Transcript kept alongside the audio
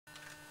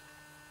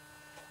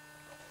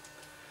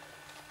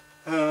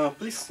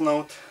Please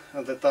note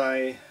that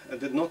I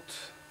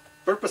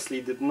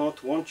purposely did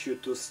not want you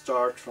to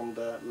start from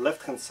the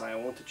left hand side. I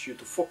wanted you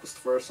to focus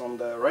first on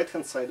the right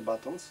hand side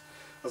buttons,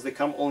 as they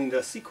come all in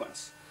the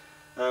sequence.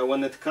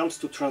 When it comes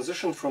to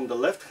transition from the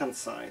left hand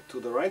side to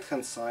the right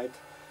hand side,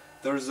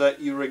 there's an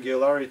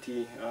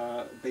irregularity.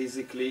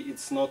 Basically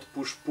it's not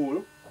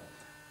push-pull.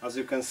 As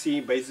you can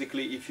see,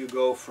 basically if you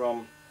go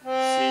from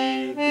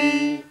C,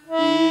 D,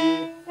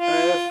 E,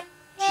 F,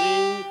 G,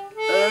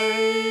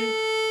 A,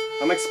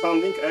 I'm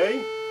expanding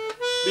A,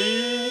 B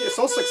is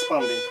also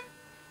expanding.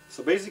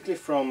 So basically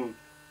from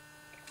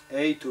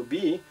A to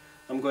B,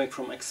 I'm going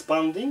from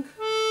expanding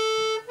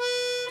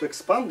to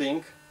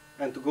expanding,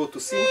 and to go to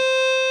C,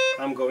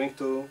 I'm going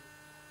to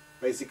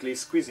basically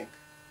squeezing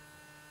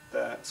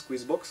the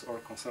squeeze box or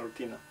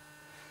concertina.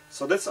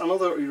 So that's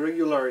another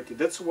irregularity.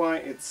 That's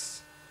why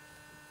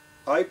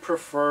I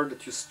prefer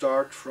that you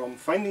start from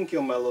finding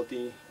your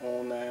melody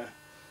on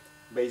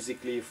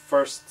basically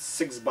first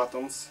 6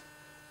 buttons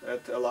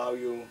that allow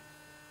you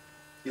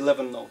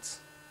 11 notes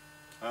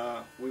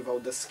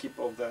without the skip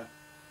of the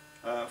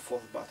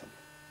 4th button.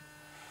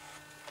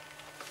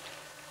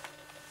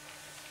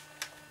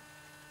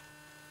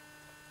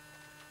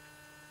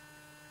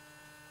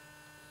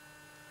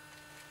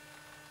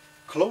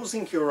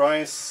 Closing your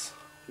eyes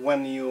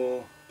when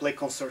you play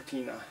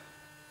concertina.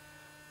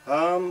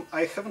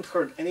 I haven't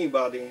heard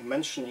anybody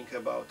mentioning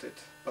about it,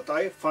 but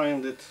I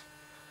find it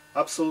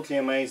absolutely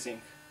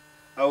amazing.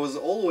 I was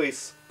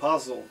always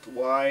puzzled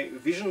why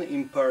vision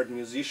impaired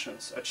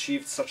musicians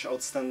achieved such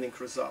outstanding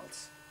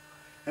results.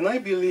 And I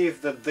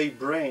believe that their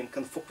brain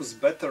can focus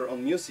better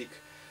on music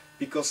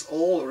because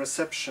all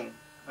reception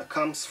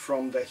comes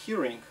from the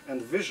hearing,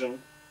 and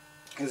vision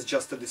is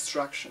just a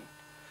distraction.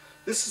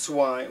 This is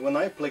why when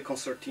I play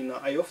concertina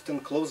I often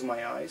close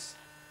my eyes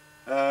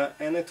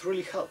and it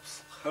really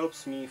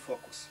helps me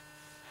focus.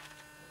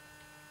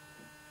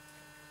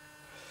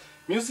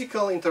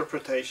 Musical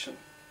interpretation.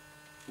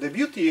 The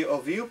beauty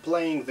of you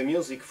playing the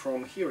music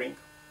from hearing,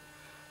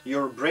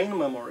 your brain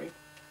memory,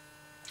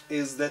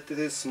 is that it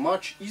is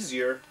much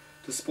easier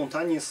to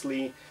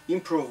spontaneously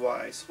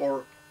improvise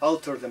or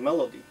alter the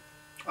melody.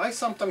 I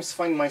sometimes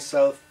find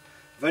myself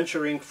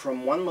venturing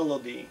from one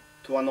melody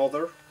to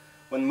another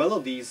when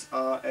melodies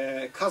are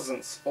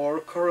cousins or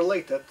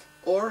correlated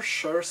or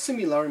share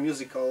similar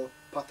musical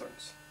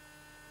patterns.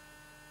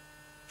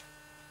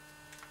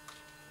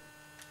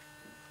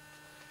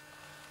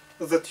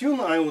 The tune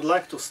I would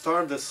like to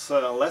start this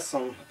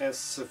lesson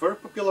is very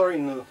popular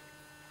in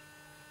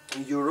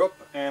Europe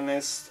and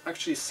is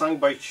actually sung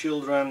by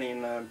children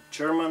in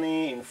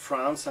Germany, in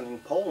France and in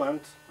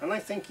Poland, and I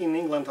think in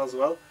England as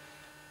well.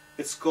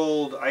 It's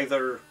called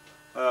either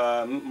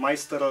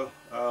Majster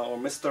or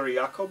Mr.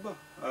 Jakub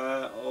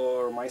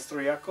or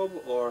Majster Jakub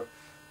or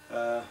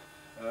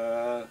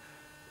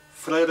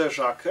frere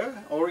Jacque,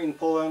 or in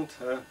Poland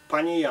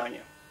panie,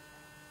 Janie.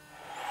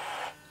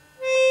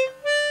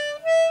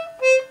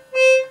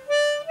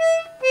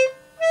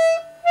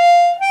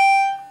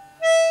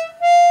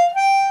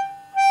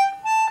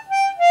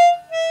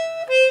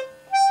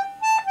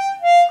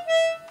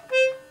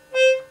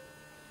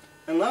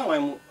 And now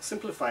I'm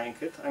simplifying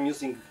it. I'm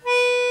using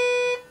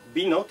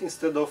B note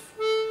instead of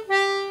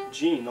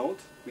G note,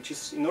 which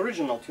is in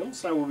original tune,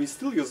 so I will be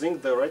still using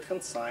the right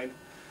hand side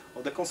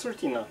of the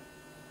concertina.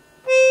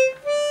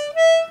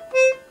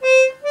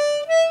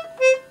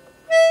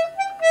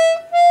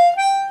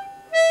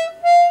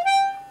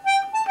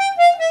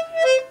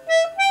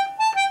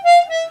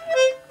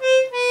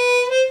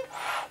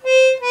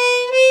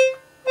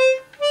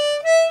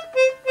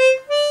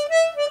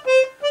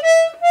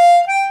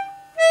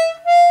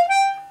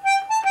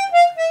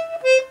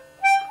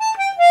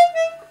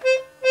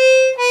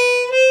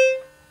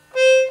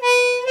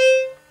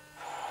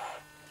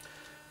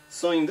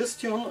 So in this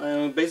tune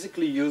I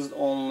basically used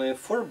only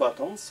 4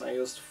 buttons. I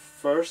used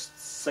first,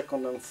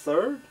 second and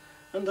third,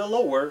 and the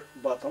lower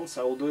buttons.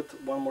 I will do it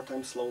one more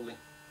time slowly.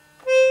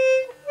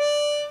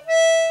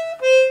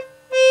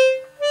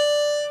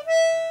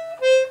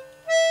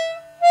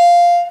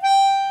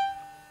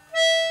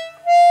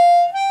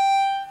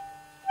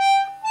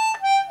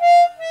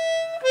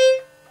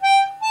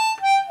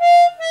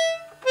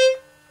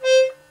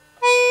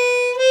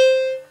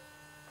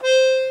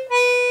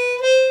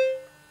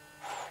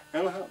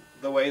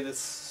 The way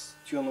this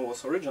tune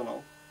was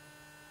original.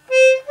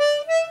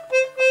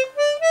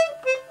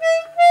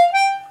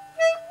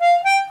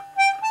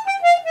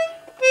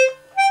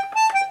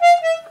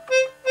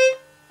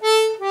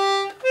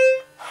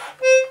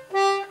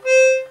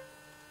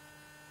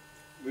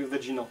 With the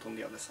G note on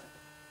the other side.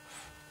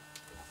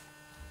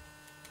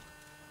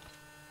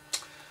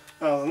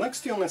 The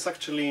next tune is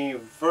actually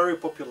very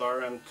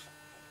popular, and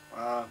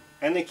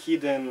any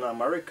kid in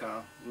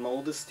America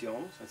knows this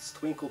tune. It's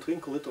Twinkle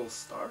Twinkle Little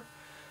Star.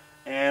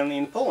 And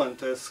in Poland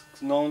it's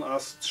known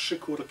as trzy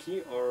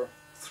Kurki, or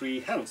 3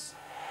 hens.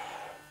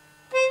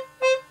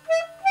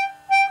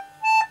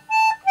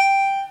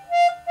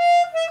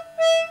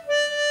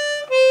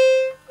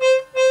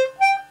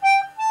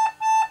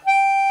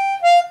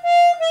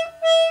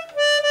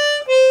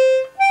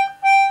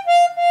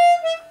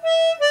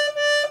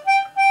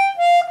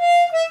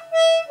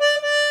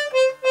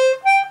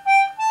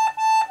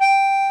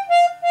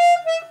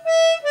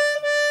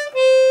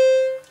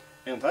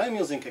 And I am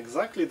using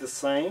exactly the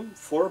same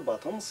 4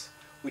 buttons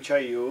which I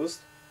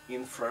used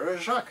in frere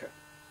Jacque.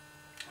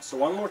 So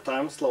one more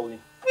time, slowly.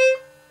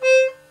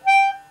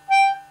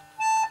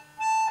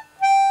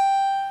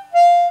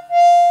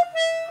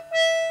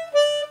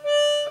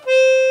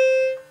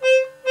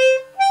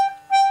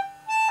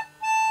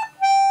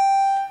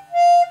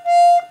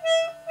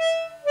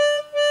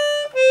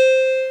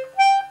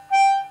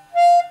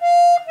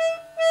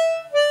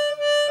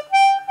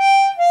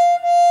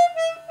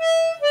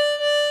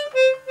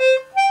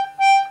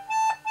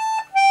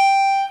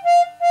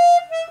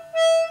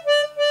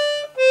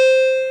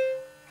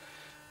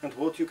 And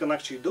what you can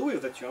actually do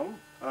with the tune,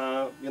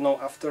 you know,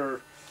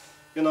 after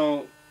you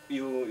know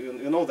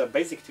the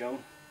basic tune,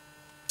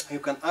 you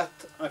can add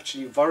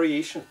actually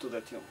variation to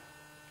the tune.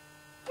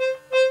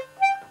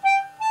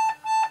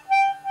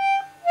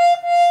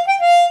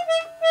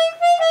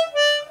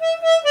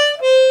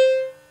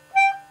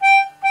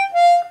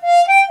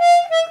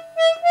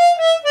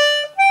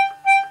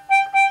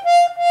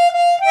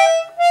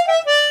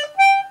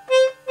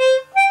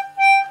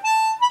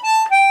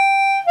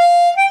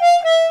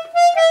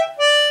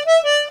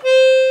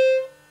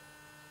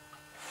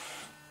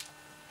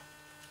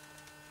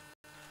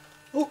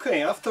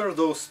 Okay, after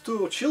those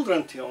 2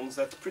 children tunes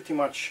that pretty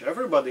much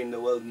everybody in the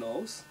world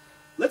knows,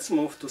 let's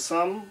move to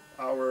some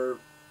our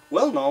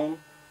well-known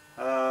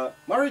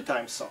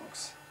maritime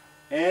songs.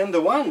 And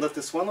the one that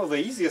is one of the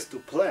easiest to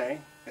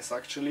play is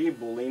actually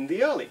Bully in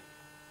the Alley.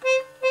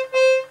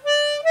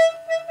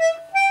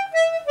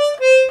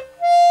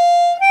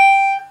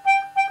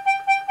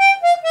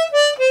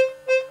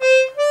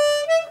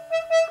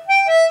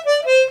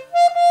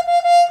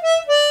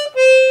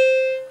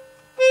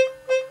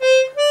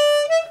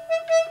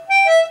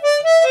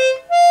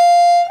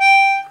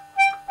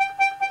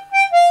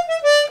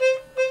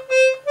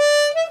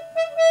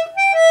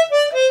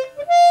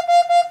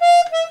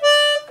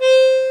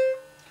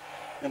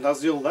 And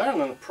as you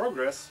learn and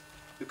progress,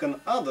 you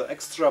can add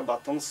extra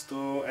buttons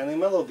to any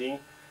melody.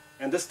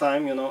 And this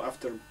time, you know,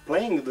 after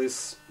playing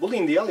this Bully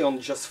in the Alley on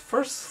just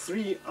first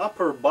 3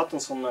 upper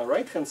buttons on the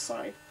right hand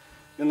side,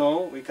 you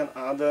know, we can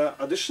add an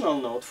additional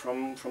note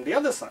from the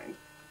other side,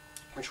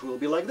 which will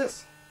be like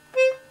this.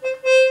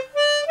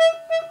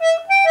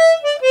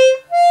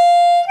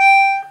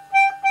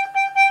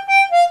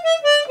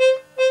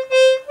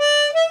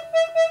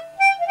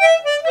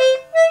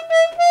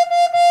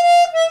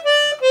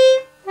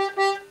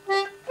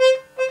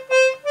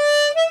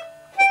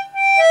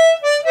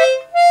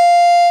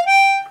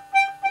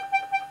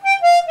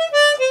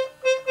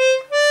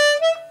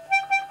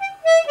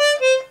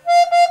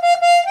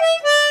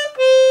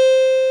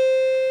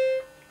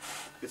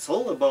 It's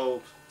all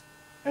about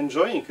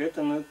enjoying it,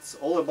 and it's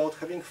all about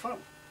having fun.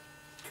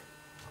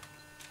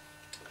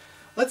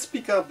 Let's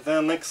pick up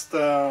the next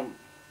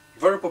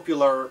very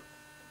popular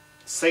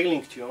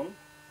sailing tune,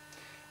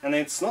 and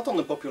it's not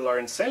only popular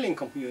in sailing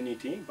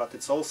community, but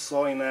it's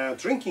also in a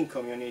drinking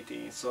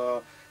community.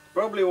 So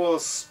probably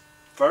was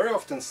very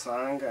often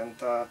sung, and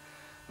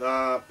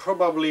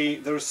probably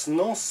there's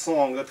no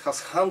song that has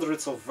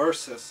hundreds of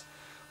verses,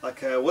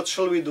 like what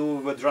shall we do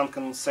with a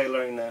drunken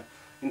sailor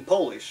in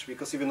Polish,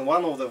 because even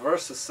one of the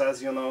verses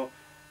says, you know,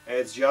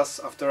 it's just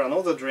after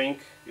another drink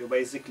you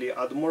basically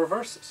add more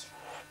verses.